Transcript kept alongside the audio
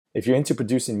If you're into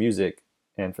producing music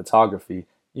and photography,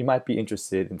 you might be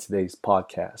interested in today's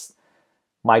podcast.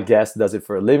 My guest does it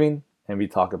for a living, and we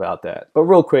talk about that. But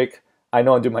real quick, I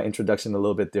know I do my introduction a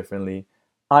little bit differently.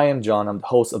 I am John. I'm the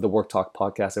host of the Work Talk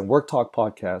podcast, and Work Talk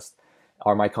podcast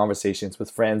are my conversations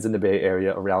with friends in the Bay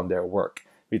Area around their work.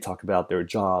 We talk about their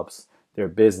jobs, their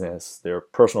business, their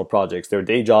personal projects, their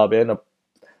day job, and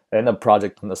a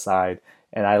project on the side.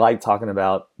 And I like talking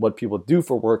about what people do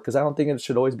for work because I don't think it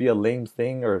should always be a lame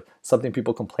thing or something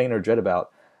people complain or dread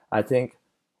about. I think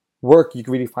work, you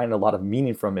can really find a lot of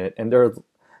meaning from it. And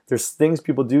there's things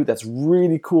people do that's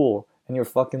really cool. And you're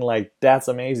fucking like, that's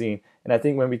amazing. And I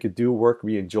think when we could do work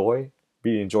we enjoy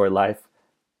life.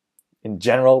 In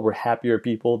general, we're happier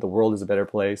people. The world is a better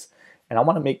place. And I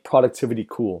want to make productivity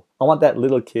cool. I want that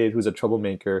little kid who's a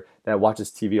troublemaker that watches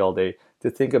TV all day to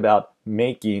think about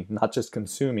making, not just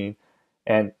consuming,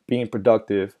 and being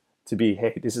productive to be,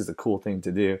 hey, this is a cool thing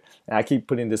to do. And I keep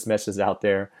putting this message out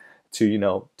there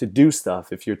to do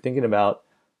stuff. If you're thinking about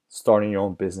starting your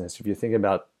own business, if you're thinking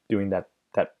about doing that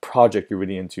project you're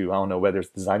really into, I don't know, whether it's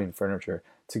designing furniture,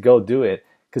 to go do it.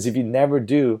 Because if you never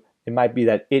do, it might be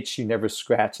that itch you never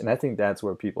scratch. And I think that's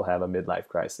where people have a midlife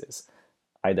crisis.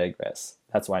 I digress.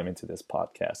 That's why I'm into this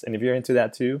podcast. And if you're into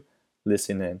that too,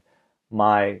 listen in.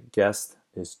 My guest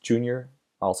is Junior,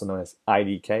 also known as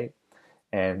IDK,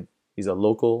 and he's a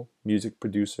local music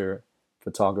producer,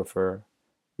 photographer.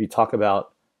 We talk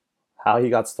about how he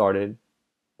got started,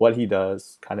 what he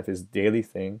does, kind of his daily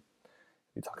thing.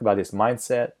 We talk about his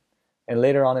mindset. And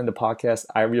later on in the podcast,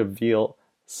 I reveal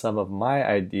some of my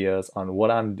ideas on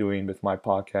what I'm doing with my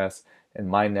podcast and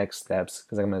my next steps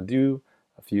because I'm going to do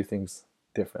a few things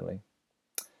differently.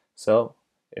 So,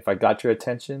 if I got your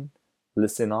attention,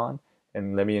 listen on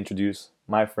and let me introduce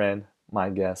my friend, my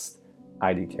guest,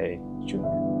 IDK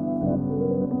Jr.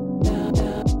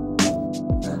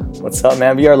 What's up,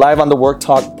 man? We are live on the Work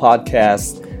Talk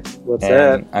podcast. What's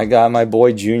and up? I got my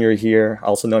boy Junior here,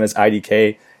 also known as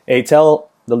IDK. Hey, tell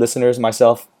the listeners,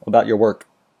 myself, about your work.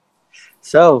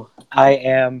 So, I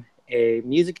am a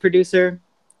music producer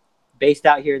based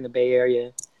out here in the Bay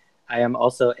Area. I am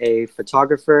also a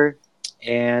photographer,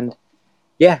 and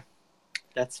yeah,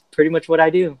 that's pretty much what I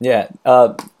do. Yeah.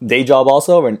 Day job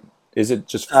also, or is it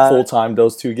just Uh, full time,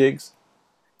 those two gigs?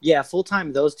 yeah, full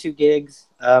time, those two gigs.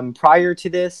 Prior to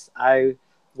this, I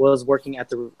was working at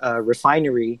the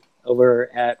refinery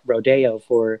over at Rodeo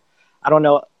for, I don't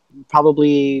know,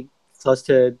 probably close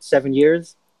to 7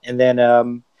 years. And then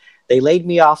they laid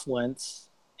me off once.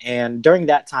 And during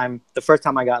that time, the first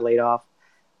time I got laid off,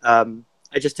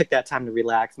 I just took that time to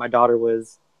relax. My daughter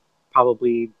was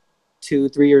probably 2,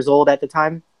 3 years old at the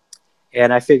time.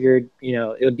 And I figured,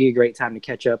 it would be a great time to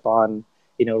catch up on,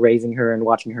 raising her and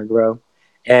watching her grow.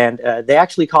 And they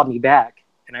actually called me back,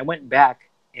 and I went back,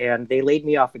 and they laid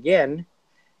me off again.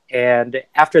 And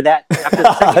after that, after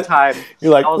the second time,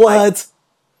 You're like, I was like, what?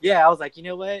 yeah, I was like, you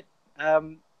know what?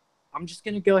 I'm just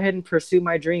gonna go ahead and pursue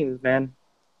my dreams, man.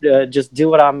 Just do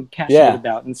what I'm passionate Yeah.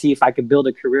 about and see if I could build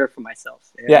a career for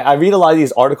myself. Yeah, And I read a lot of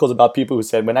these articles about people who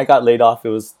said, when I got laid off, it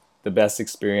was the best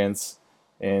experience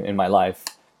in my life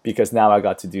because now I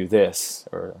got to do this.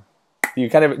 Or do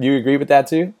you agree with that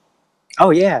too? oh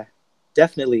yeah,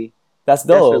 definitely, That's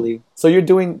dope. definitely, So you're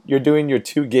doing your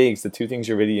two gigs, the two things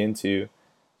you're really into,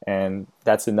 and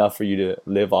that's enough for you to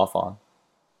live off on.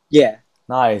 yeah.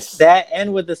 Nice. That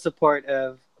and with the support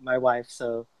of my wife,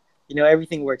 so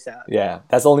everything works out, Yeah,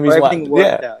 that's the only or reason why. everything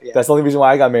Yeah, worked out. Yeah. that's the only reason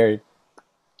why I got married.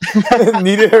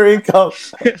 Needed her income.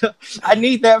 I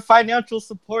need that financial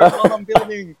support while I'm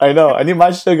building. I know. I need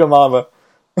my sugar mama.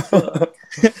 Fuck.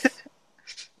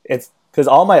 It's because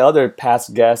all my other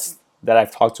past guests that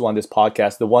I've talked to on this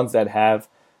podcast, the ones that have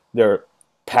their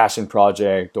passion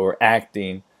project or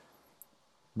acting,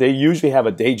 they usually have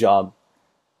a day job.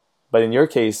 But in your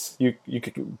case, you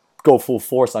could go full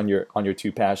force on your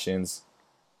two passions.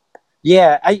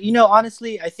 Yeah,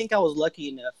 honestly, I think I was lucky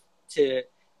enough to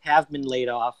have been laid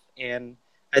off, and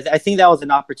I think that was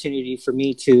an opportunity for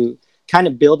me to kind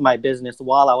of build my business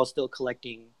while I was still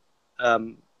collecting,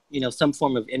 some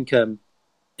form of income.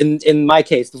 In my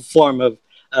case, the form of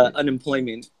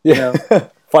unemployment. Yeah,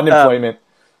 fun Um, employment.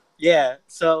 yeah.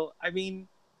 So I mean,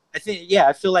 I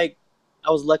feel like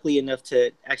I was lucky enough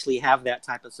to actually have that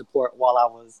type of support while I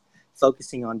was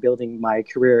focusing on building my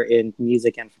career in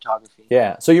music and photography.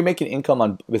 Yeah, so you're making income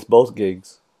on with both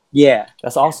gigs. Yeah.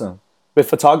 That's awesome. With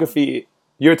photography,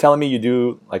 you're telling me you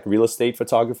do like real estate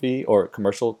photography or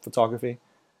commercial photography?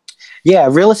 Yeah,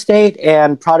 real estate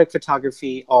and product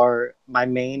photography are my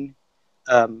main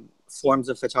forms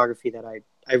of photography that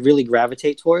I really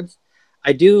gravitate towards.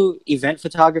 I do event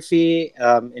photography,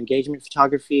 engagement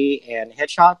photography, and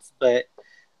headshots, but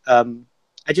um,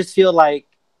 I just feel like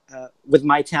with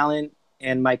my talent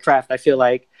and my craft, I feel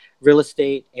like real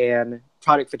estate and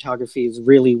product photography is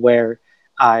really where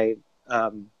I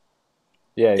um,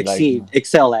 Yeah, like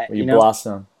excel at, where you you know?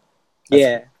 blossom. That's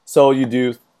Yeah, so you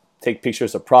do take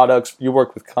pictures of products. You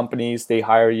work with companies, they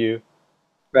hire you,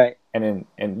 right, and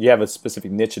you have a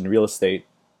specific niche in real estate.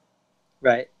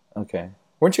 right. Okay.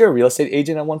 Weren't you a real estate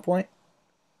agent at one point?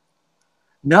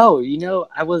 No,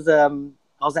 I was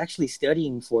actually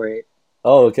studying for it.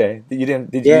 Oh, okay. You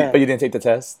didn't did you Yeah, but you didn't take the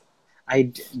test?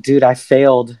 dude, I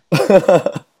failed.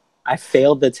 I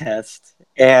failed the test,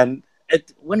 and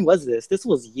when was this? This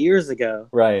was years ago.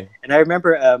 Right. And I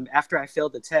remember after I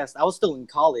failed the test, I was still in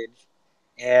college,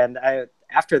 and I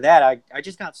after that I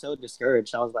just got so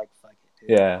discouraged. I was like, "Fuck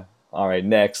it, Yeah. All right,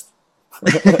 next.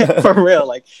 dude." For real,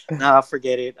 like, nah,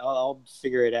 forget it. I'll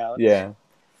figure it out. Yeah.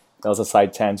 That was a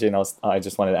side tangent. I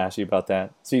just wanted to ask you about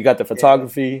that. So you got the Yeah.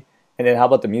 photography, and then how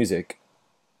about the music?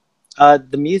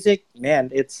 The music, man,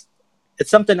 it's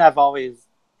something I've always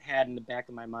had in the back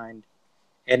of my mind,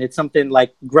 and it's something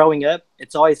like growing up.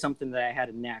 It's always something that I had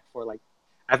a knack for. Like,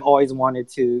 I've always wanted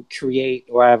to create,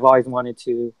 or I've always wanted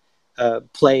to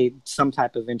play some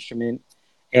type of instrument.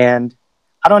 And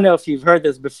I don't know if you've heard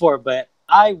this before, but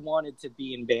I wanted to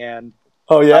be in band.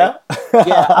 Oh Like, yeah.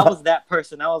 yeah, I was that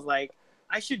person. I was like,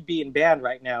 I should be in band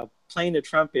right now, playing the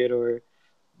trumpet or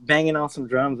banging on some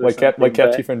drums or What something.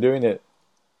 kept you But from doing it?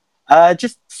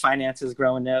 just finances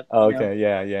growing up, Oh, okay,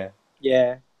 yeah, yeah.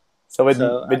 Yeah. So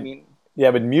So I with mean, yeah,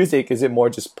 with music, is it more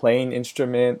just playing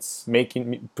instruments,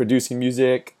 producing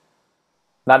music,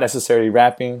 not necessarily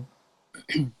rapping?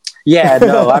 yeah,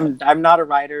 no, I'm not a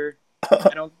writer.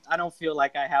 I don't feel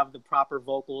like I have the proper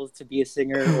vocals to be a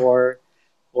singer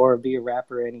or be a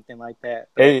rapper or anything like that.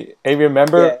 But Hey,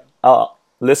 remember, yeah,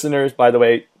 listeners, by the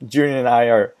way, Junior and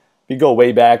I we go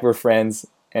way back. We're friends,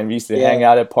 and we used to hang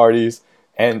yeah. out at parties.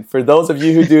 And for those of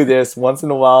you who do this, once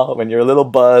in a while, when you're a little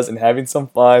buzzed and having some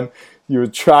fun, you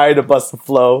would try to bust the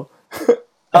flow.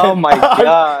 Oh And my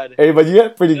God. hey, but you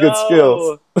have pretty good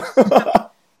skills. No.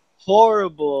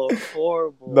 Horrible, No,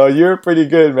 horrible. you're pretty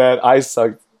good, man. I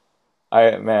sucked.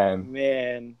 Man,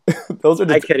 Man, those are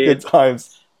the I good couldn't.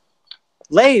 times.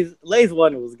 Lay's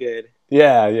one was good.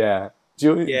 Yeah, yeah.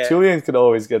 Yeah, Julian could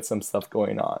always get some stuff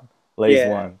going on. Lay's yeah,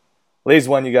 one. Lay's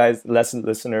one, you guys,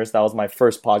 listeners. That was my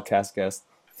first podcast guest.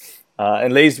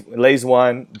 And Lay's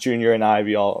one. Junior and I,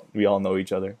 we all know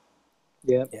each other.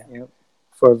 yep, Yeah. yep.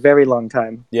 For a very long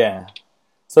time. Yeah.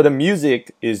 So the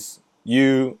music is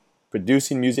you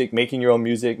producing music, making your own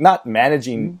music, not Mhm.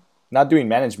 managing, not doing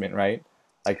management, right?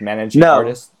 Like managing No,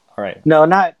 artists. All right. no,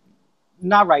 not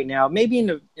right now. Maybe in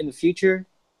the future,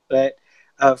 but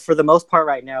for the most part,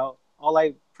 right now, all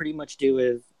I pretty much do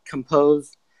is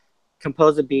compose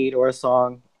a beat or a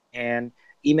song and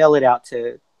email it out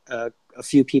to a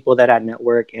few people that I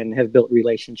network and have built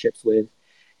relationships with,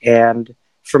 and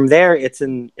from there, it's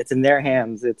in their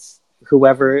hands. It's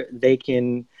whoever they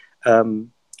can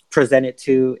um, present it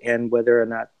to, and whether or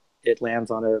not it lands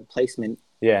on a placement.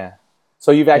 Yeah.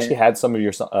 So you've Yeah. actually had some of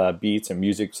your beats and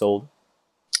music sold.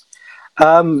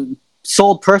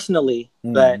 Sold personally,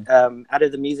 Mm. but out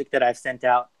of the music that I've sent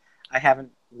out, I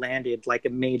haven't landed like a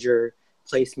major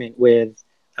placement with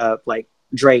like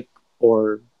Drake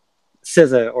or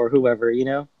SZA or whoever, you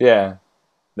know. Yeah.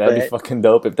 That'd be But fucking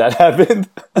dope if that happened.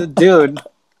 dude,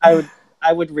 I would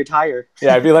I would retire.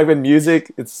 Yeah, I feel like with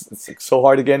music, it's like so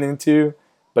hard to get into.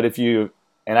 But if you,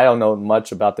 and I don't know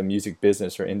much about the music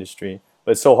business or industry,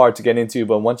 but it's so hard to get into.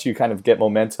 But once you kind of get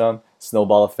momentum,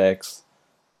 snowball effects.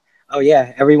 Oh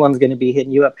yeah, everyone's going to be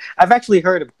hitting you up. I've actually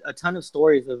heard a ton of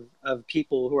stories of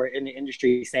people who are in the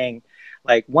industry saying,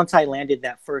 like, once I landed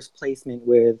that first placement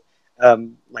with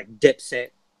like Dipset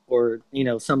or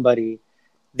somebody,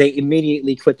 they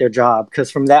immediately quit their job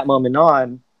because from that moment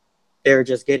on, they're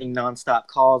just getting nonstop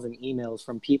calls and emails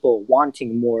from people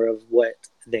wanting more of what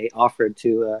they offered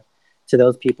to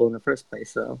those people in the first place.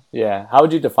 So Yeah. How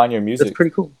would you define your that's music?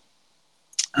 pretty cool.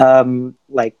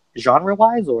 Like genre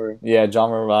wise, or Yeah,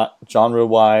 genre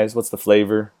wise, what's the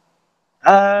flavor?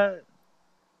 uh,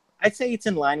 I'd say it's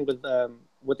in line with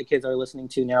what the kids are listening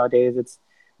to nowadays. It's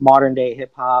modern day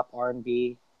hip hop,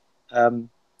 R&B, um,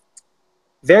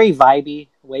 very vibey,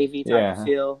 wavy type of Yeah.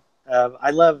 feel.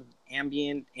 I love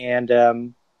ambient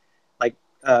and like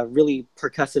really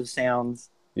percussive sounds.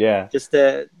 Yeah. Just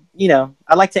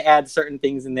I like to add certain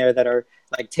things in there that are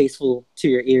like tasteful to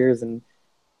your ears and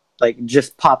like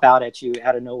just pop out at you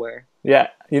out of nowhere. Yeah.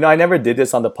 I never did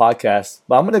this on the podcast,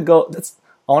 but I'm gonna go.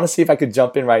 I want to see if I could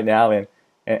jump in right now and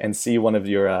and see one of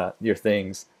your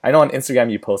things. I know on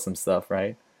Instagram you post some stuff,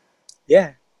 right?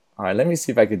 Yeah. All right, let me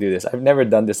see if I could do this. I've never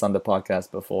done this on the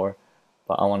podcast before,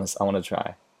 but I want to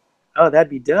try. Oh, that'd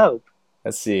be dope.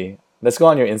 Let's see. Let's go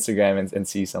on your Instagram and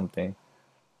see something.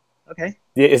 Okay.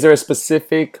 Yeah, is there a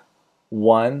specific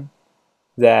one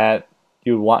that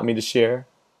you want me to share?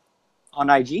 On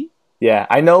IG? Yeah,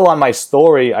 I know on my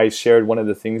story I shared one of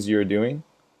the things you're doing.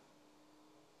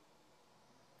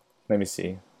 Let me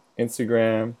see.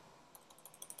 Instagram,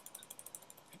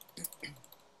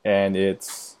 and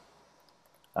it's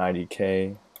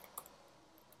IDK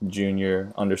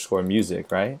Junior underscore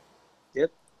music, right?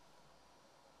 Yep.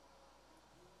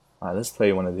 All right, let's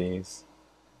play one of these.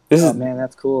 This Oh is man,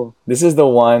 that's cool. this is the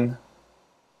one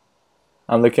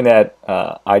I'm looking at.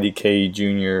 IDK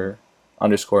Junior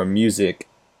underscore music,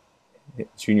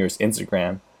 Junior's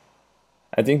Instagram.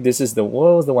 I think this is the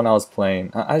what was the one I was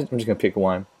playing. I'm just gonna pick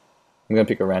one. I'm gonna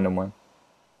pick a random one.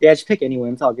 Yeah, just pick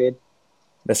anyone. It's all good.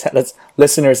 Let's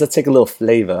listeners. Let's take a little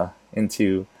flavor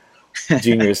into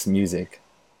Junior's music.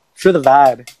 For the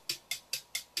vibe.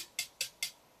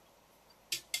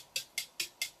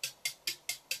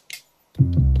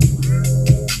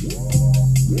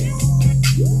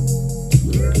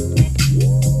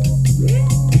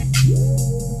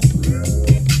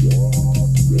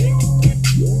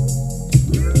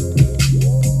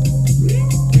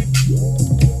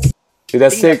 Dude, I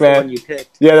that's think that's sick, the one man. you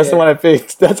picked. Yeah, that's the Yeah. one I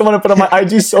picked. That's the one I put on my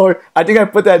IG story. I think I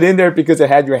put that in there because it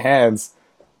had your hands.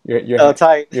 Oh,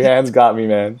 tight. Your hands got me,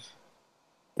 man.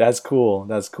 That's cool.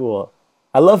 That's cool.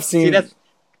 I love See, seeing. that's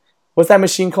What's that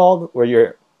machine called where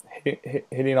you're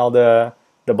hitting all the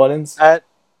buttons?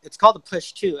 it's called the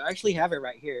Push 2. I actually have it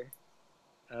right here.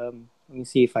 Let me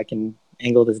see if I can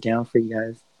angle this down for you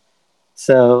guys.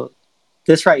 So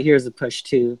this right here is the Push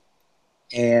 2,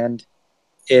 and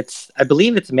I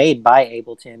believe it's made by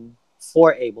Ableton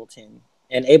for Ableton,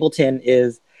 and Ableton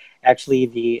is actually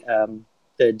the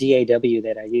DAW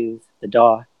that I use, the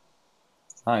DAW.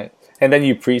 All right. And then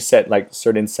you preset like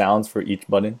certain sounds for each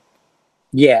button.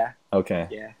 Yeah, Okay.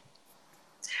 yeah,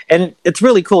 and it's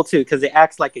really cool too because it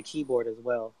acts like a keyboard as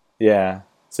well. Yeah.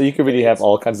 So you could really have It's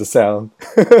all kinds of sound.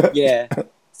 Yeah.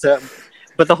 So,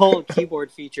 but the whole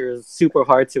keyboard feature is super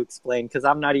hard to explain because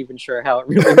I'm not even sure how it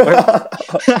really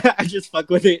works. I just fuck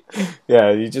with it.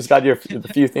 Yeah, you just got the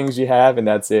few things you have and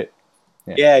that's it.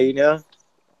 Yeah. Yeah, you know.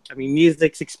 I mean,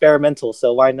 music's experimental,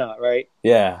 so why not, right?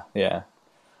 Yeah, yeah.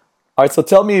 All right, so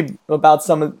tell me a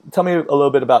little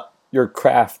bit about your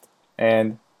craft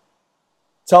and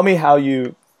tell me how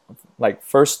you like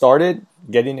first started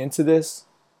getting into this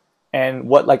and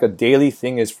what like a daily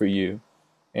thing is for you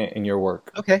in your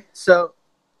work. Okay, so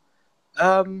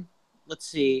let's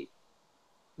see.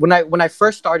 When I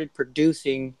first started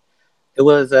producing, it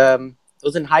was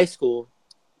in high school,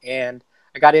 and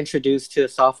I got introduced to a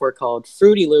software called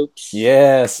Fruity Loops, which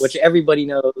Yes. everybody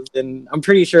knows, and I'm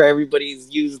pretty sure everybody's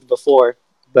used before.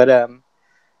 But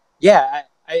yeah,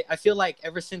 I feel like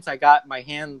ever since I got my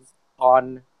hands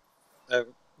on uh,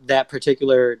 that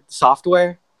particular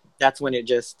software, that's when it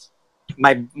just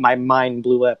my mind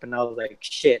blew up, and I was like,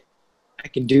 shit, I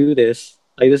can do this.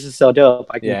 Like this is so dope.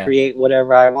 I can Yeah. create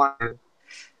whatever I want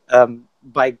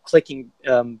by clicking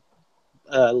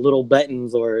little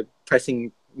buttons or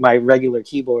pressing my regular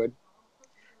keyboard.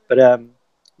 But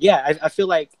yeah, I feel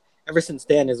like ever since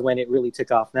then is when it really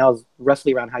took off. And that was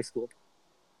roughly around high school.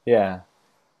 Yeah.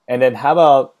 And then how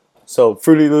about so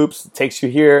Fruity Loops takes you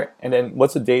here and then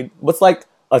what's a day what's like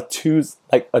a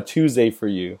Tuesday for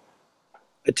you?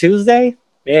 A Tuesday,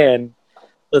 man.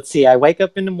 Let's see. I wake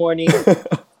up in the morning,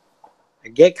 I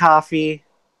get coffee,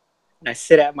 and I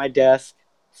sit at my desk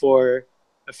for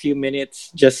a few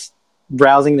minutes, just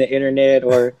browsing the internet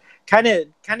or kind of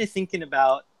thinking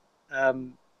about,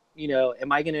 um,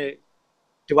 am I gonna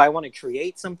do I want to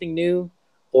create something new,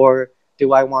 or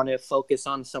do I want to focus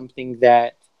on something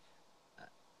that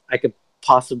I could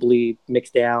possibly mix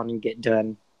down and get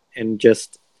done and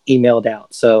just emailed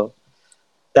out? So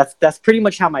that's pretty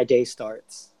much how my day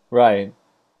starts. Right.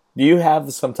 Do you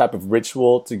have some type of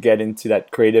ritual to get into that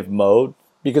creative mode?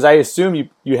 Because I assume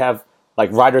you have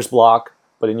like writer's block,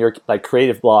 but in your like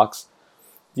creative blocks,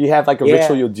 do you have like a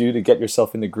ritual Yeah, you'll do to get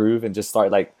yourself in the groove and just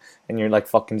start like and you're like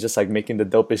fucking just like making the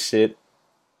dopest shit?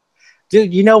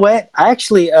 dude. You know what? I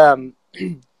actually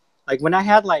like when I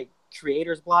had like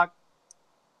creator's block,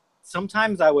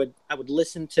 sometimes I would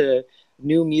listen to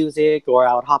new music, or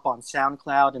I would hop on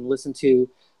SoundCloud and listen to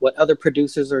what other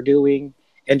producers are doing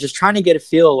and just trying to get a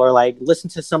feel, or like listen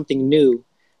to something new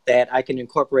that I can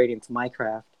incorporate into my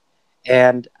craft.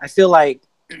 And I feel like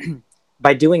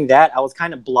by doing that, I was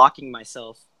kind of blocking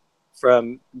myself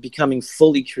from becoming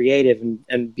fully creative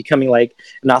and becoming like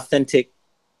an authentic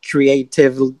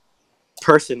creative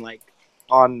person like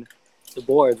on the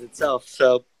boards itself.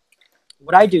 So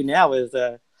what I do now is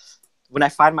when I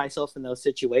find myself in those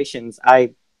situations,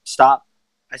 stop.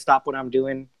 I stop what I'm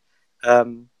doing,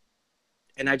 um,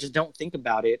 and I just don't think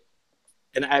about it.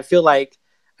 And I feel like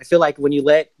when you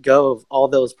let go of all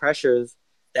those pressures,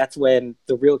 that's when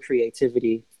the real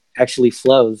creativity actually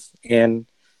flows, and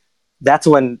that's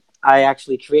when I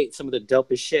actually create some of the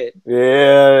dopest shit.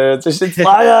 Yeah, this shit's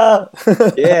fire.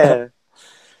 Yeah.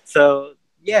 So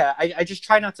yeah, I just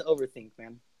try not to overthink,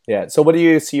 man. Yeah. So what do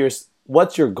you see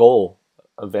what's your goal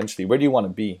eventually? Where do you want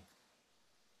to be?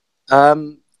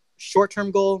 Um, Short term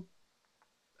goal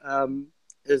um,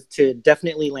 is to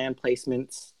definitely land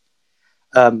placements,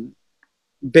 um,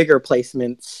 bigger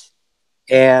placements,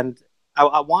 and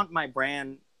I want my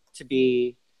brand to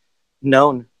be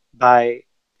known by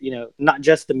not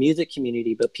just the music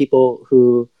community, but people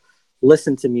who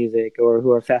listen to music or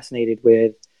who are fascinated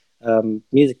with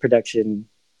music production.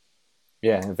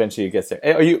 Yeah, eventually it gets there.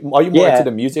 Are you more into Yeah,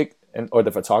 the music or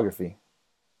the photography?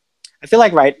 I feel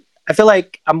like I feel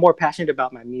like I'm more passionate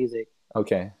about my music,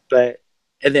 Okay. but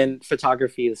and then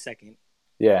photography is second.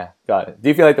 Yeah, got it. Do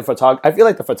you feel like I feel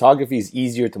like the photography is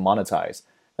easier to monetize.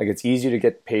 Like it's easier to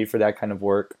get paid for that kind of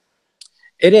work.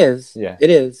 It is. Yeah. It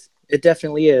is. It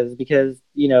definitely is because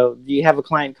you have a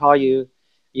client call you,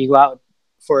 you go out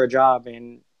for a job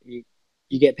and you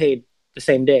get paid the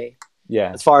same day.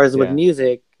 Yeah. As far as with Yeah.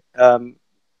 music, um,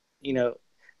 you know,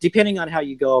 depending on how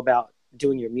you go about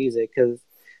doing your music, because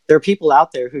there are people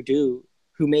out there who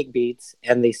make beats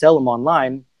and they sell them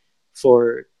online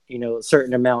for a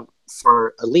certain amount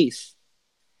for a lease,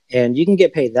 and you can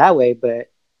get paid that way.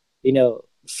 But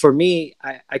for me,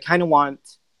 I kind of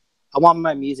I want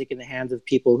my music in the hands of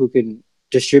people who can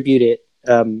distribute it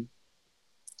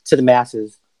to the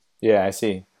masses. Yeah, I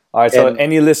see. All right, so And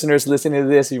any listeners listening to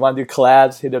this, you want to do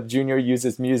collabs, hit up Junior, use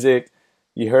his music.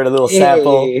 You heard a little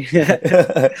sample, hey,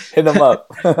 hit him up.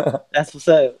 that's what's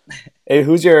up. Hey,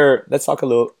 let's talk a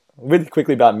little really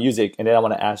quickly about music, and then I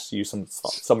want to ask you some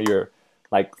of your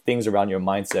like things around your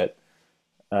mindset.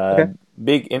 Uh, Okay.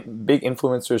 big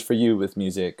influencers for you with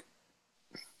music.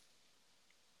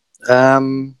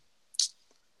 Um,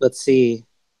 let's see.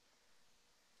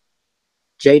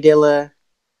 Jay Dilla,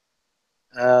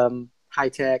 High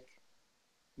Tech,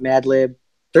 Madlib.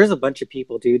 There's a bunch of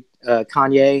people, dude.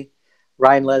 Kanye,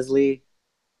 Ryan Leslie.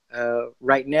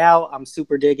 Right now, I'm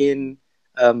super digging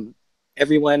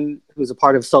everyone who's a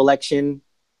part of Selection,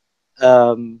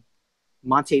 um,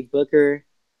 Monte Booker,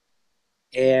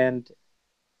 and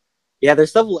yeah,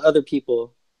 there's several other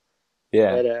people.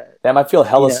 Yeah, But damn, I feel you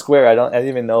hella know, square. I didn't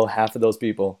even know half of those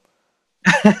people.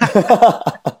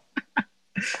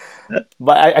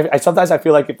 But I sometimes I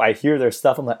feel like if I hear their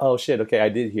stuff, I'm like, oh shit, okay, I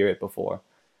did hear it before.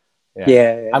 Yeah,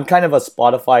 yeah, I'm kind of a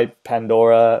Spotify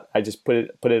Pandora. I just put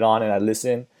it on and I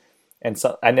listen, and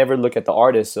so I never look at the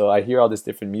artist, so I hear all this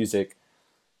different music, you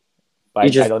but I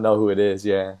just don't know who it is.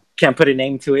 Yeah, can't put a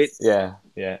name to it. yeah,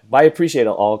 yeah. But I appreciate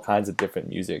all kinds of different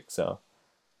music. So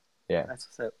yeah. That's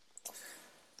what's up.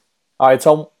 All right.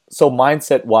 So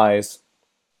mindset wise,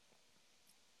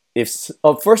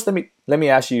 first let me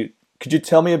ask you, could you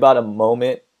tell me about a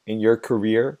moment in your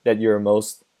career that you're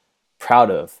most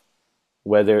proud of?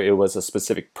 Whether it was a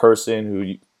specific person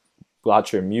who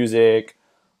got your music,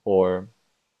 or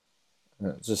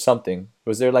just something.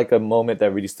 Was there like a moment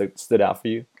that really stood out for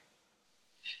you?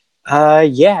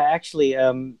 Yeah, actually,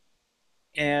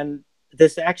 and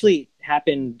this actually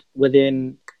happened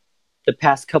within the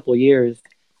past couple years.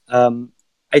 Um,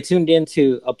 I tuned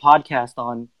into a podcast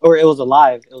or it was a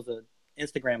live, it was a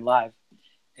Instagram live,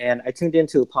 and I tuned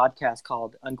into a podcast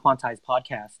called Unquantized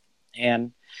Podcast,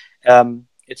 and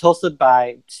it's hosted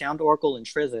by Sound Oracle and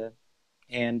Triza,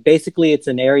 and basically it's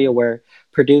an area where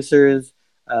producers,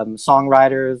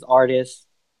 songwriters, artists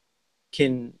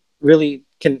can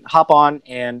hop on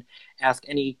and ask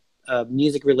any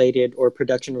music related or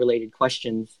production related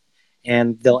questions,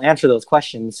 and they'll answer those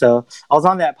questions. So I was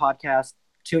on that podcast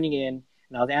tuning in,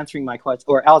 and I was answering my questions,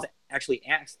 or I was actually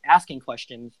asking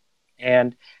questions.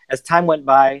 And as time went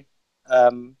by,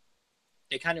 um,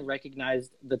 they kind of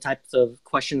recognized the types of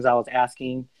questions I was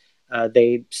asking.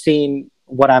 They seen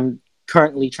what I'm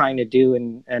currently trying to do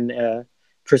and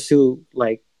pursue,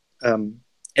 like um,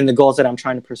 and the goals that I'm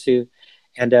trying to pursue.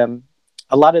 And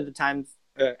a lot of the times,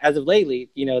 as of lately,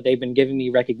 they've been giving me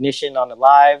recognition on the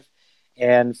live,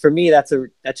 and for me, that's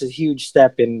a huge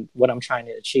step in what I'm trying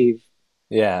to achieve.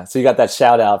 Yeah. So you got that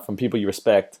shout out from people you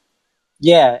respect.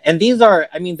 Yeah, and these are,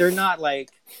 I mean, they're not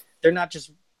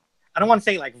just I don't want to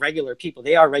say like regular people.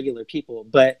 They are regular people,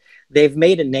 but they've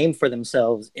made a name for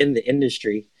themselves in the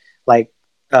industry. Like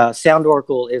Sound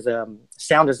Oracle is a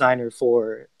sound designer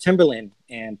for Timberland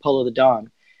and Polo the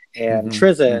Don, and Mm-hmm.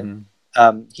 Triza,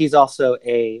 Mm-hmm. he's also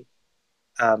a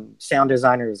sound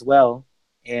designer as well,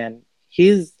 and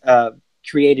he's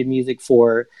created music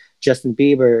for Justin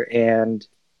Bieber and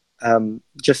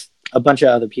just a bunch of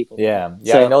other people, man. Yeah,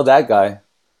 yeah, I So know that guy.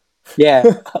 yeah,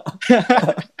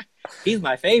 he's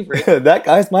my favorite. That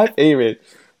guy's my favorite.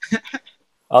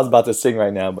 I was about to sing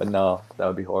right now, but no, that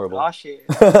would be horrible. Oh shit,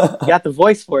 you got the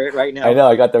voice for it right I now. know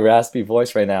I got the raspy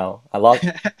voice right now. I lost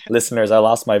listeners. I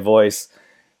lost my voice,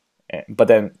 but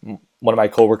then one of my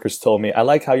coworkers told me, "I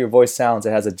like how your voice sounds.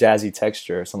 It has a jazzy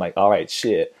texture." So I'm like, "All right,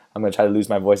 shit. I'm gonna try to lose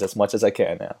my voice as much as I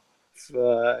can now."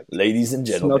 Ladies and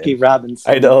Smokey gentlemen, I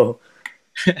Robinson. know.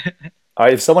 All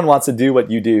right, if someone wants to do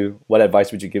what you do, what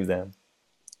advice would you give them?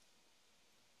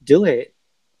 Do it.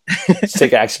 Just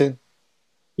take action.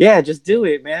 Yeah, just do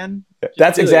it, man. Just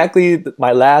That's do it. exactly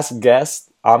my last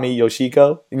guest, Ami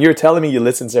Yoshiko. And you were telling me you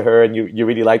listened to her and you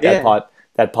really like Yeah,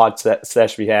 that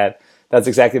sesh we had. That's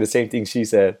exactly the same thing she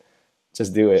said.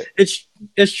 Just do it.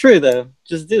 it's true though.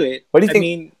 Just do it. What do you I think?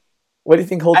 mean, What do you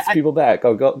think holds I, people back?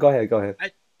 Oh, go ahead. Go ahead.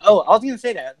 I was gonna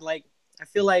say that. Like, I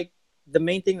feel like the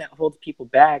main thing that holds people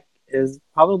back is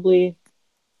probably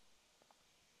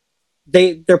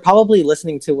they're probably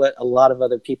listening to what a lot of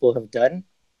other people have done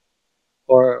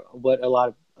or what a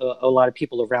lot of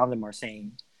people around them are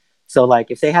saying. So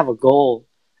like if they have a goal,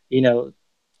 you know,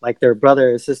 like their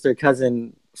brother, sister,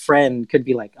 cousin, friend could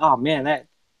be like, "Oh man, that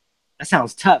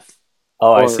sounds tough."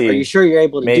 Oh, I Or are you see. sure you're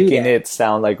able to do Making that? it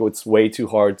sound like it's way too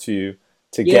hard to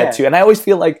get Yeah, to. And I always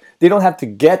feel like they don't have to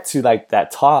get to like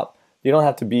that top. They don't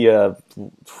have to be a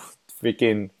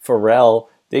freaking Pharrell.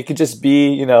 They could just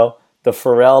be, the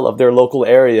Pharrell of their local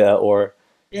area or,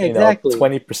 yeah, exactly.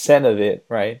 20% of it,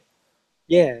 right?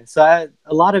 Yeah, so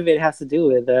a lot of it has to do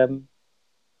with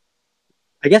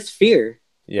I guess fear.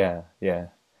 Yeah, yeah.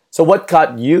 So what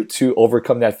got you to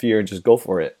overcome that fear and just go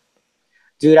for it?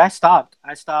 Dude, I stopped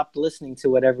listening to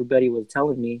what everybody was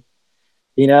telling me,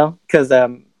 you know? Cuz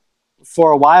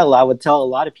for a while I would tell a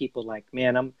lot of people like,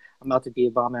 "Man, I'm about to be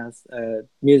a bomb ass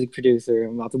music producer.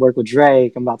 I'm about to work with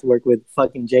Drake. I'm about to work with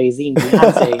fucking Jay-Z and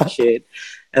Beyonce and shit."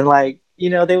 And like,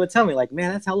 they would tell me like,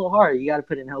 "Man, that's hella hard. You got to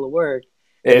put in hella work."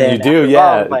 And And you then do, after a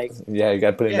while, I'm yeah. like, Yeah, you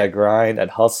got to put in "Yeah, that grind, that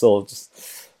hustle,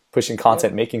 just pushing yep,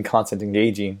 content, making content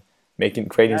engaging,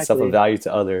 creating stuff of exactly. value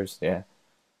to others. Yeah.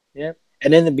 Yep."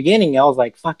 And in the beginning, I was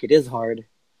like, "Fuck, it is hard.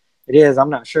 It is.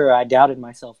 I'm not sure. I doubted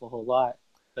myself a whole lot,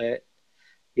 but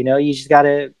you just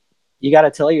gotta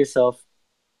tell yourself,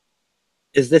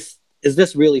 is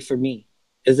this really for me?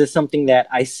 Is this something that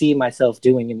I see myself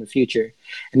doing in the future?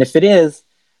 And if it is,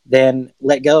 then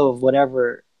let go of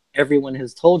whatever everyone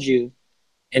has told you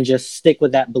and just stick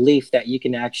with that belief that you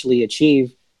can actually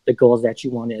achieve the goals that you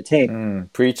want to attain."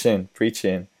 Preaching,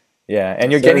 preaching. Yeah, and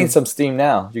Yes, you're getting sir. some steam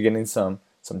now. You're getting some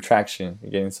traction.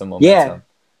 You're getting some Yeah, momentum.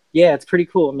 yeah, it's pretty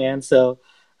cool, man. So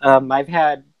I've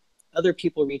had other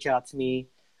people reach out to me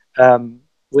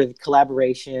with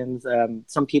collaborations.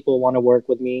 Some people want to work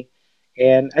with me,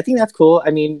 and I think that's cool.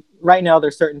 I mean, right now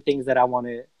there's certain things that I want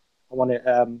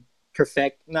to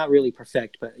perfect, not really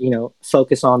perfect, but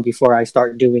focus on before I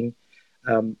start doing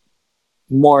um,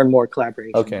 more and more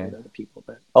collaborations Okay. with other people.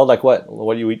 But Oh, like what?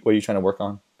 What are you trying to work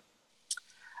on?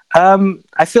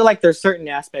 I feel like there's certain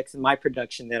aspects in my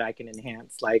production that I can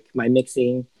enhance, like my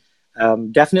mixing,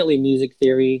 definitely music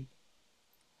theory.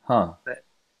 Huh. But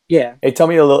yeah, Hey, tell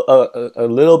me a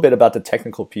little bit about the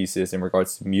technical pieces in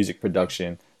regards to music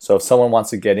production. So if someone wants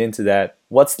to get into that,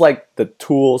 what's like the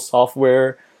tool,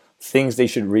 software, things they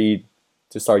should read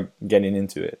to start getting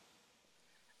into it?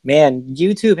 man,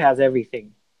 YouTube has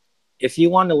everything. If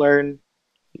you want to learn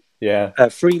Yeah.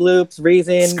 Free Loops,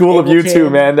 Reason, School of YouTube,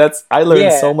 Ableton, man. That's I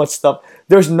learned so yeah, much stuff.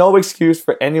 There's no excuse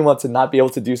for anyone to not be able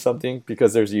to do something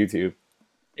because there's YouTube.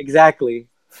 exactly.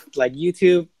 Like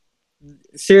YouTube,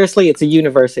 seriously, it's a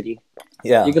university.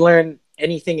 You Yeah. can learn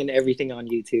anything and everything on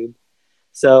YouTube.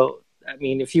 So, I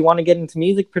mean, if you want to get into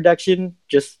music production,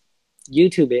 just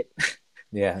YouTube it,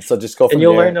 Yeah. So just go and from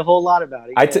you'll learn there. a whole lot about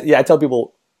it. Yeah, I tell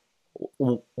people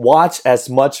watch as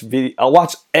much video,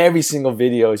 watch every single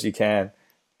video as you can,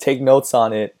 take notes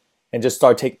on it, and just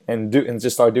start take and do and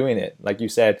just start doing it, like you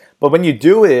said. But when you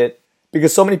do it,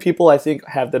 because so many people I think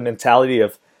have the mentality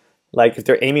of like if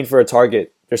they're aiming for a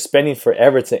target, they're spending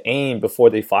forever to aim before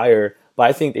they fire. But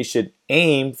I think they should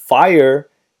aim, fire,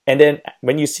 and then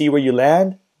when you see where you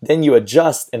land, then you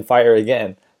adjust and fire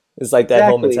again. It's like that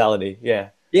whole exactly. mentality. Yeah.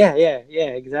 Yeah, yeah, yeah,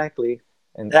 exactly.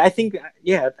 And I think,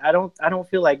 yeah, I don't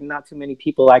feel like not too many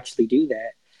people actually do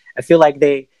that. I feel like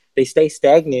they stay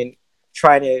stagnant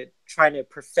trying to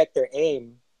perfect their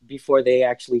aim before they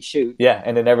actually shoot. Yeah,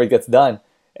 and it never gets done.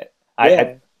 I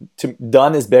Yeah,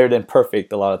 done is better than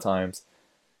perfect a lot of times,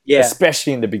 yeah,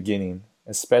 especially in the beginning.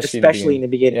 Especially in the especially in beginning. the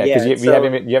beginning. Yeah, because Yeah,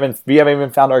 we haven't so we haven't even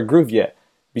found our groove yet.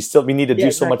 We need to yeah,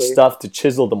 do so much exactly. stuff to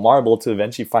chisel the marble to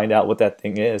eventually find out what that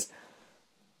thing is.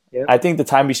 Yep. I think the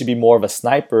time we should be more of a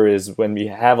sniper is when we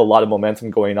have a lot of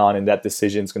momentum going on and that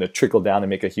decision is going to trickle down and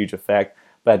make a huge effect.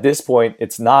 But at this point,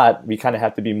 it's not. We kind of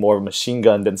have to be more machine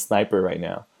gun than sniper right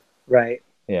now. Right.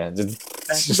 Yeah,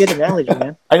 That's a good analogy,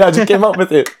 man. I know, I just came up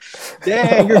with it.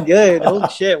 Dang, you're good. Holy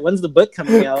shit. When's the book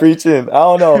coming out? Preaching. I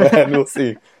don't know, man. We'll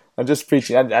see. I'm just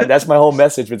preaching. That's my whole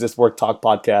message with this Work Talk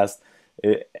podcast.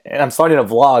 And I'm starting a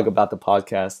vlog about the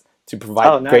podcast to Oh,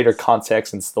 provide greater nice.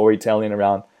 context and storytelling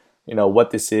around,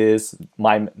 what this is,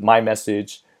 my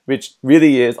message, which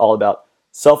really is all about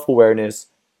self-awareness,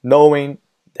 knowing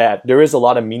that there is a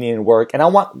lot of meaning in work, and I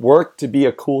want work to be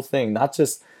a cool thing, not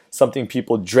just something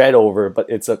people dread over, but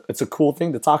it's a cool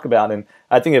thing to talk about. And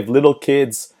I think if little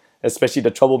kids, especially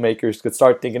the troublemakers, could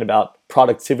start thinking about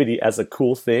productivity as a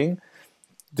cool thing,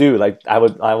 dude, like I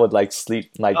would like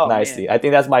sleep like Oh nicely. man. I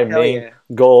think that's my Hell main yeah.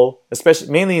 goal, especially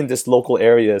mainly in this local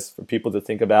areas, for people to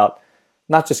think about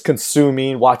not just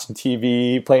consuming, watching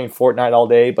TV, playing Fortnite all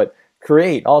day, but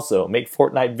create also, make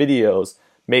Fortnite videos.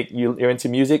 You're into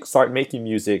music, start making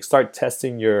music, start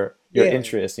testing your Yeah.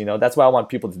 interests. That's what I want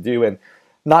people to do. And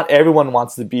not everyone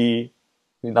wants to be,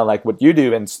 like what you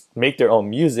do and make their own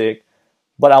music,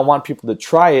 but I want people to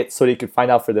try it so they can find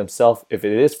out for themselves if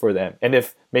it is for them. And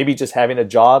if maybe just having a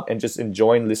job and just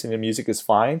enjoying listening to music is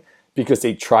fine because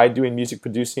they tried doing music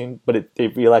producing, but they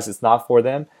realize it's not for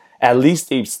them, at least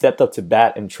they've stepped up to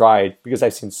bat and tried, because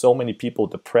I've seen so many people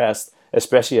depressed,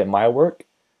 especially at my work,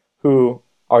 Mhm. who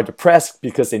are depressed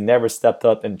because they never stepped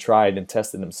up and tried and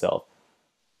tested themselves.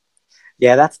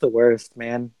 Yeah, that's the worst,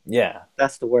 man. Yeah,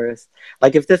 That's the worst.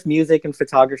 Like if this music and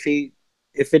photography,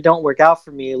 if it don't work out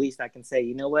for me, at least I can say,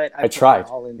 you know what? I I put my tried.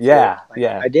 all into it. Yeah, Like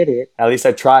yeah. I did it. At least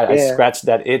I tried. I Yeah. scratched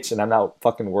that itch and I'm not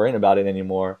fucking worrying about it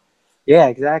anymore. Yeah,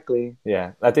 exactly.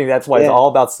 Yeah, I think that's why it's Yeah. all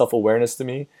about self-awareness to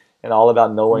me, and all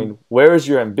about Mm. knowing where is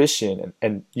your ambition,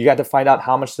 and you got to find out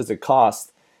how much does it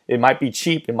cost. It might be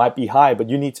cheap, it might be high, but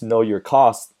you need to know your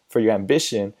cost for your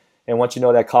ambition. And once you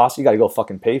know that cost, you got to go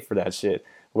fucking pay for that shit,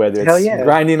 whether Hell it's yeah.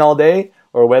 grinding all day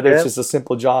or whether it's Yep. just a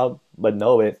simple job, but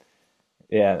know it.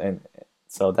 Yeah, and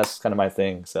so that's kind of my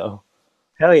thing. So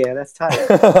Hell yeah, that's tight.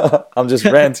 I'm just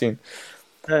ranting.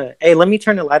 Hey, let me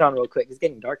turn the light on real quick. It's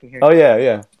getting dark in here. Oh yeah,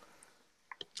 yeah.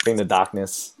 Bring the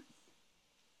darkness.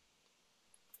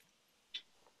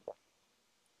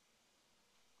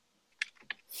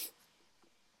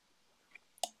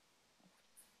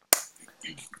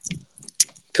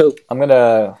 Cool. I'm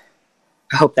gonna.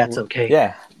 I hope that's okay.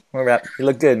 Yeah, we're wrap. You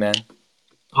look good, man.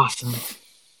 Awesome.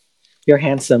 You're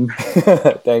handsome.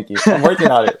 Thank you. I'm working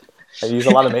on it. I use a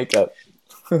lot of makeup.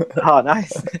 Oh,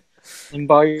 nice. Let me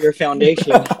borrow your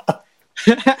foundation.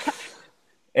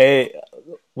 Hey,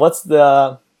 what's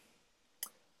the?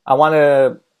 I want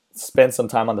to spend some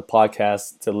time on the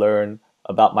podcast to learn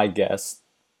about my guests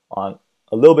on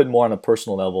a little bit more on a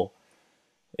personal level.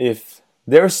 If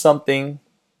there's something,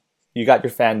 you got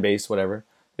your fan base, whatever.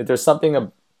 If there's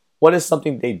something, what is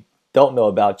something they don't know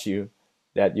about you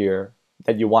that you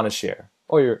want to share,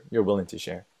 or you're willing to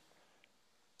share?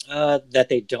 That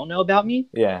they don't know about me?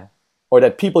 Yeah, or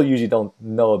that people usually don't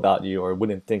know about you or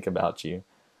wouldn't think about you.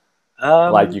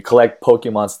 Like Um, you collect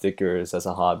Pokemon stickers as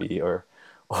a hobby, or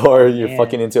oh you're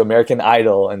fucking man. into American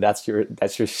Idol and that's your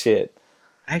shit.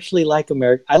 I actually like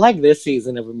I like this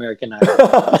season of American Idol.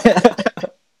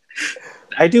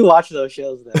 I do watch those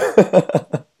shows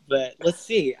though. But let's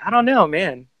see. I don't know,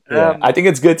 man. Yeah, I think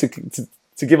it's good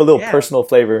to give a little Yeah, personal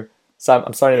flavor. So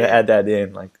I'm starting to yeah. add that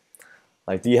in. Like,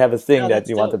 do you have a thing No, that that's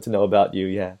you want them dope. to know about you?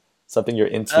 Yeah, something you're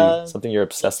into, Um, something you're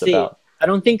let's obsessed see. about. I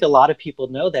don't think a lot of people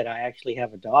know that I actually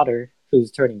have a daughter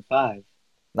who's turning 5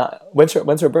 Not when's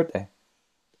her birthday?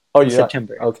 Oh, in you're not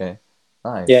September. okay.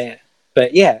 Yeah, Nice. yeah.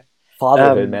 But yeah,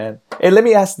 Fatherhood, um, man. Hey, let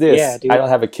me ask yeah, this. I dude. don't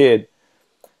have a kid,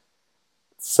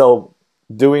 so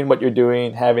doing what you're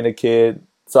doing, having a kid.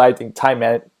 So I think time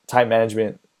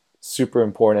management super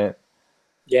important.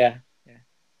 Yeah, yeah,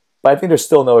 But I think there's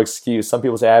still no excuse. Some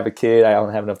people say I have a kid, I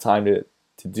don't have enough time to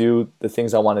do the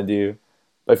things I want to do.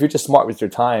 But if you're just smart with your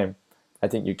time, I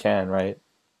think you can, right?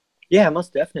 yeah.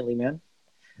 Most definitely, man.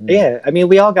 Mm. Yeah, I mean,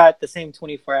 we all got the same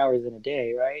 24 hours in a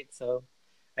day, right? So,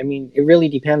 I mean, it really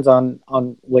depends on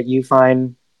what you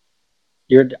find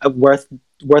you're worth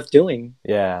doing.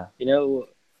 Yeah. You know,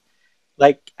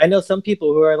 like I know some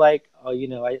people who are like, oh,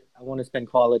 I want to spend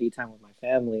quality time with my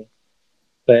family.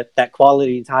 but that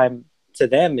quality time to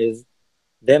them is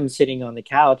them sitting on the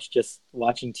couch just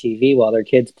watching TV while their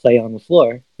kids play on the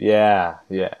floor. Yeah,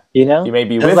 yeah. You You know, may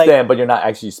be it's with like, them, but you're not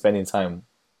actually spending time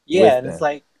yeah, with and it's them.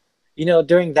 like,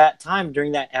 during that time,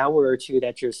 during that hour or two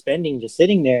that you're spending just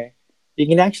sitting there, you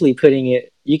can actually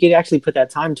put that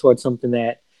time towards something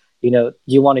that,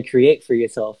 you want to create for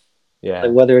yourself. Like Yeah.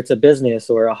 whether it's a business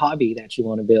or a hobby that you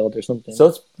want to build or something.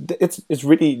 So it's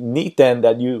really neat then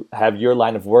that you have your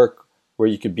line of work where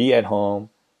you could be at home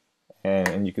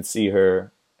and you could see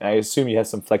her. And I assume you have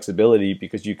some flexibility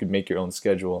because you could make your own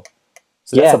schedule.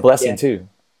 So that's a Yeah, blessing yeah. too.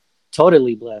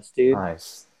 Totally blessed, dude.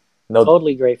 Nice. No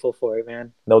Totally grateful for it,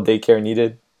 man. no daycare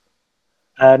needed.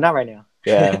 Not right now.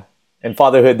 Yeah. And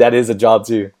fatherhood, that is a job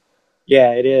too.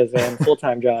 Yeah, it is, man.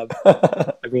 Full-time job.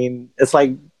 I mean, it's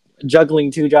like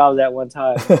juggling two jobs at one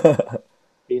time,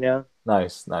 you know?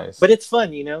 Nice, nice. But it's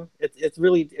fun, it's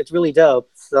really dope.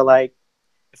 So like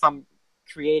if I'm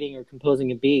creating or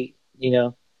composing a beat,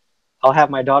 I'll have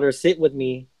my daughter sit with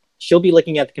me. She'll be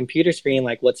looking at the computer screen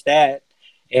like, "What's that?"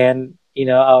 And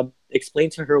I'll explain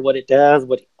to her what it does,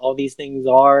 what all these things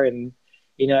are, and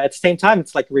at the same time,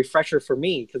 it's like a refresher for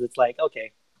me because it's like,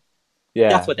 okay,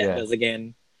 that's Yeah, what that yeah. does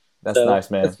again. That's So nice,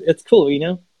 man. it's cool.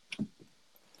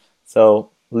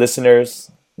 So,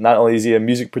 listeners, not only is he a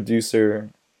music producer,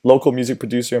 local music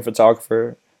producer and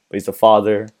photographer, but he's a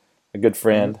father, a good Mhm.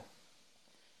 friend.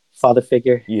 Father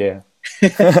figure. Yeah.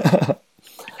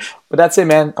 But that's it,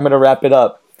 man. I'm going to wrap it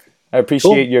up. I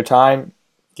appreciate Cool. your time,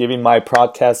 giving my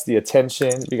podcast the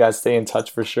attention. You guys stay in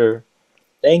touch for sure.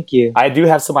 Thank you. I do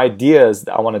have some ideas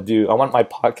that I want to do. I want my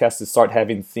podcast to start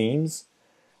having themes.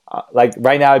 Like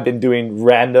right now, I've been doing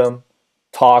random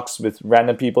talks with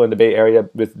random people in the Bay Area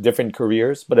with different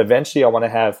careers, but eventually I want to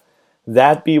have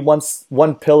that be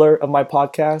one pillar of my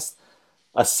podcast.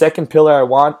 A second pillar I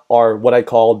want are what I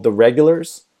call the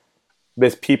regulars,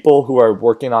 with people who are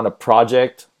working on a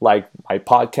project like my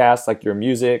podcast, like your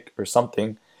music or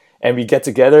something, and we get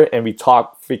together and we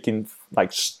talk freaking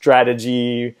like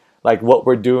strategy, like what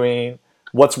we're doing,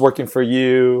 what's working for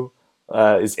you,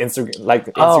 is Instagram like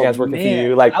Oh Instagram's working for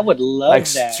you, man, I would like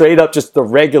love that. straight up just the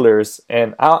regulars.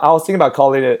 And I was thinking about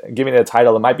calling it, giving it a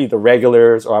title. It might be the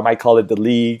regulars, or I might call it the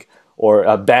league, or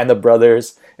a band of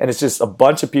brothers. And it's just a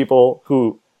bunch of people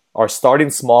who are starting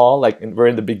small, like we're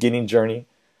in the beginning journey,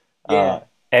 uh, Yeah.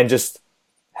 and just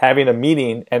having a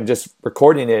meeting and just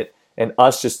recording it and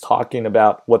us just talking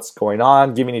about what's going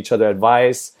on, giving each other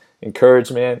advice,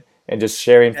 encouragement, and just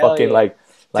sharing Hell fucking yeah. like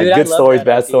Dude, I good love stories, that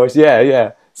bad idea, stories. Yeah, man.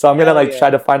 yeah. So I'm gonna Hell like try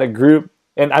yeah. to find a group,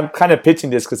 and I'm kind of pitching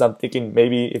this because I'm thinking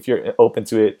maybe if you're open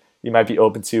to it, you might be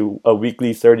open to a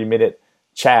weekly 30-minute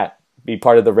chat, be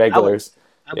part of the I would regulars.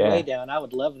 I'm way Yeah, down. I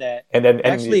would love that. and then and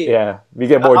Actually, yeah, we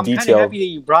get more I'm kind of detailed. happy that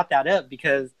you brought that up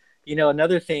because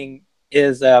another thing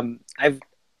is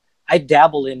I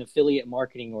dabble in affiliate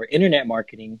marketing or internet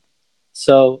marketing.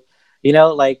 So,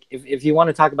 like if you want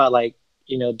to talk about like,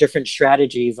 different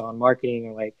strategies on marketing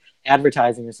or like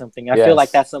advertising or something, I feel like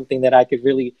Yes. that's something that I could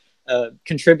really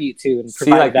contribute to and See,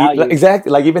 provide like value.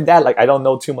 exactly, like even that, like I don't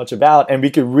know too much about, and we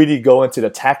could really go into the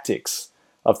tactics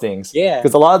of things Yeah.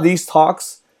 because a lot of these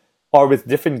talks are with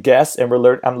different guests, and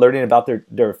I'm learning about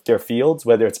their fields,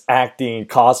 whether it's acting,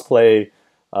 cosplay,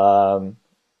 um,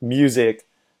 music,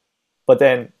 but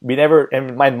then we never,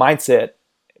 and my mindset,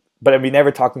 but we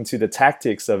never talk into the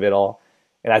tactics of it all.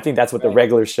 And I think that's what the Right.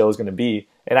 regular show is going to be.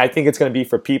 And I think it's going to be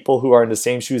for people who are in the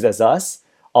same shoes as us,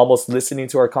 almost listening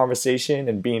to our conversation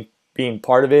and being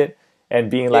part of it, and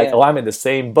being like, Yeah. oh, I'm in the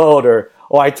same boat, or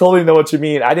oh, I totally know what you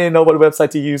mean. I didn't know what website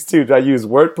to use too. Did I use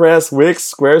WordPress,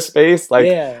 Wix, Squarespace? Like,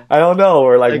 Yeah. I don't know.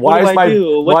 Or like, Like, what do I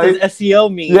do? What does why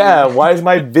SEO mean? yeah, why is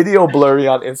my video blurry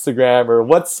on Instagram? Or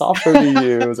what software do you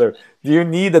use? Or do you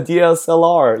need a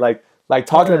DSLR? Like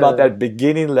talking about Uh, that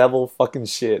beginning level fucking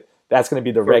shit. That's gonna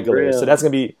be the for regular. So that's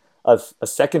real. gonna be a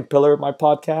second pillar of my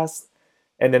podcast.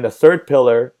 And then the third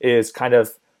pillar is kind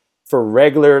of for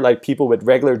regular, like people with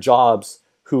regular jobs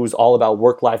who's all about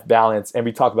work life balance. And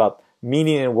we talk about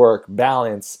meaning in work,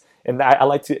 balance. And I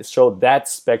like to show that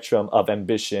spectrum of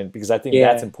ambition because I think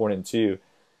that's Yeah. important too.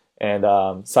 And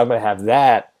so I'm going to have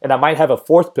that. And I might have a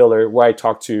fourth pillar where I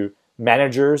talk to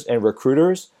managers and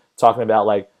recruiters talking about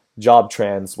like job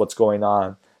trends, what's going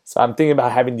on. So I'm thinking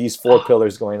about having these four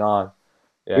pillars going on.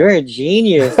 You're Yeah. a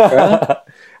genius, bruh.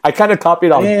 I kind of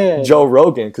copied off Joe Man.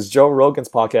 Rogan because Joe Rogan's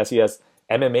podcast, he has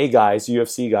MMA guys,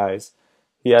 UFC guys,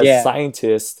 he has Yeah.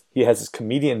 scientists, he has his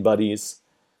comedian buddies,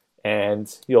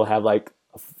 and he'll have like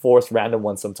a fourth random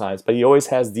one sometimes. But he always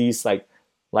has these like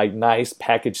nice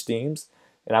package themes,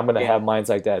 and I'm gonna have Yeah. mines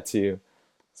like that too. I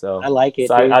So like so it,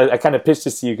 dude. I kind of pitched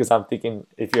this to you because I'm thinking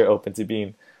if you're open to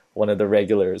being one of the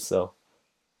regulars. So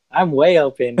I'm way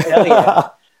open. Hell yeah.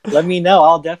 Let me know.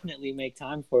 I'll definitely make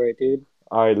time for it, dude.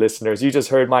 All right, listeners, you just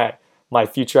heard my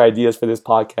future ideas for this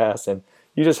podcast, and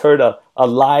you just heard a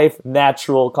live,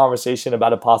 natural conversation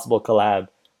about a possible collab.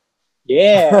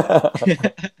 Yeah.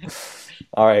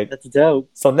 All right. That's dope.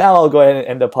 So now I'll go ahead and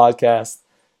end the podcast.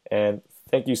 And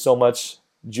thank you so much,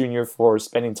 Junior, for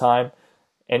spending time.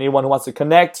 Anyone who wants to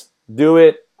connect, do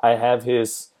it. I have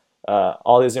his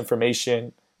all his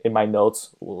information in my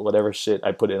notes, whatever shit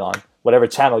I put it on, whatever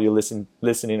channel you're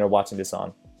listening or watching this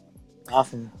on.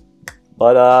 Awesome.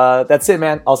 But that's it,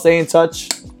 man. I'll stay in touch,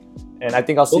 and I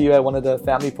think I'll see you at one of the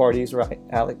family parties, right,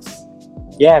 Alex?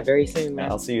 Yeah, very soon,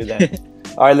 man. I'll see you then.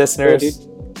 All right, listeners,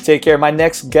 take care. My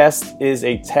next guest is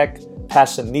a tech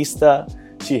passionista.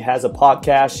 She has a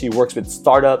podcast. She works with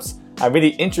startups. I'm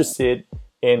really interested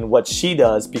in what she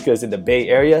does because in the Bay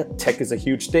Area, tech is a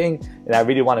huge thing, and I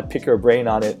really want to pick her brain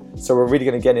on it. So we're really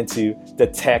going to get into the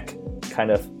tech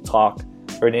kind of talk.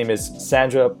 Her name is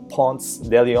Sandra Ponce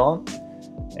de Leon,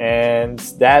 and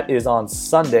that is on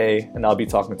Sunday, and I'll be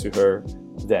talking to her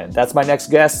then. That's my next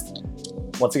guest.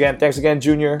 Once again, thanks again,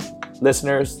 Junior.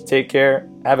 Listeners, take care.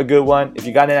 Have a good one. If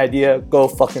you got an idea, go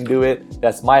fucking do it.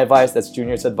 That's my advice. That's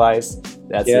Junior's advice.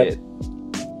 That's it.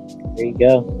 There you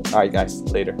go. All right, guys.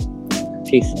 Later.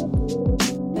 Peace.